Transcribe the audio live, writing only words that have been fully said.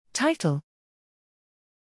Title: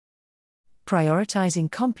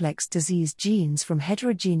 Prioritizing Complex Disease Genes from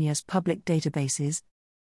Heterogeneous Public Databases.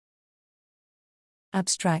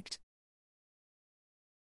 Abstract.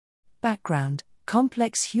 Background: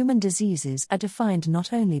 complex human diseases are defined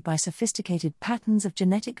not only by sophisticated patterns of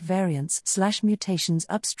genetic variants/mutations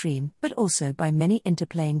upstream but also by many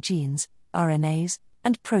interplaying genes, RNAs,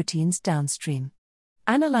 and proteins downstream.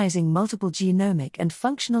 Analyzing multiple genomic and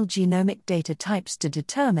functional genomic data types to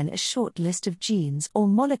determine a short list of genes or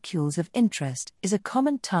molecules of interest is a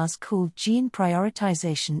common task called gene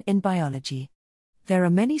prioritization in biology. There are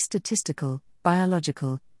many statistical,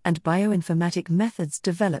 biological, and bioinformatic methods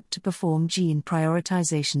developed to perform gene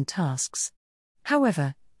prioritization tasks.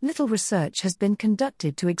 However, little research has been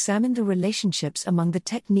conducted to examine the relationships among the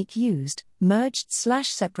technique used,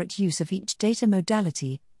 merged/separate use of each data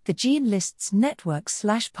modality, the gene lists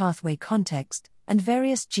network/pathway context, and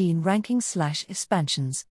various gene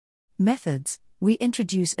ranking/expansions. Methods: we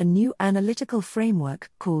introduce a new analytical framework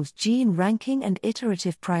called gene ranking and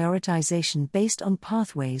iterative prioritization based on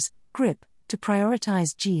pathways, GRIP, to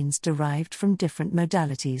prioritize genes derived from different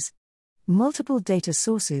modalities. Multiple data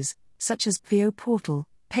sources, such as BioPortal,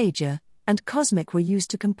 Pager, and Cosmic, were used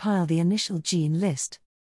to compile the initial gene list.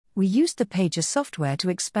 We used the Pager software to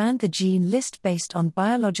expand the gene list based on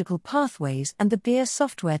biological pathways and the BIA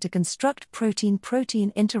software to construct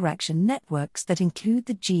protein-protein interaction networks that include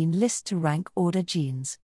the gene list to rank order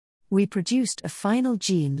genes. We produced a final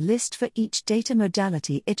gene list for each data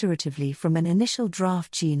modality iteratively from an initial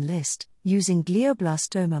draft gene list, using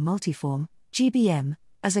glioblastoma multiforme, GBM,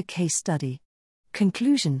 as a case study.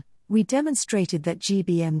 Conclusion: we demonstrated that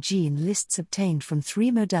GBM gene lists obtained from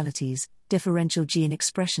three modalities, differential gene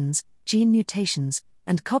expressions, gene mutations,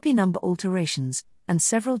 and copy number alterations, and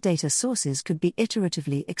several data sources could be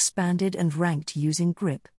iteratively expanded and ranked using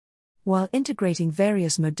GRIP. While integrating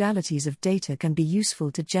various modalities of data can be useful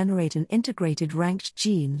to generate an integrated ranked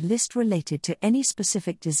gene list related to any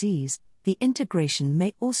specific disease, the integration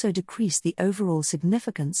may also decrease the overall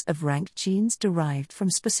significance of ranked genes derived from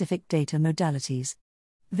specific data modalities.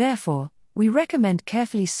 Therefore, we recommend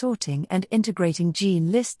carefully sorting and integrating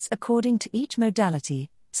gene lists according to each modality,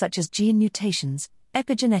 such as gene mutations,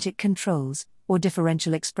 epigenetic controls, or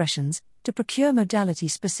differential expressions, to procure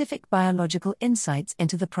modality-specific biological insights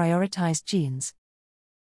into the prioritized genes.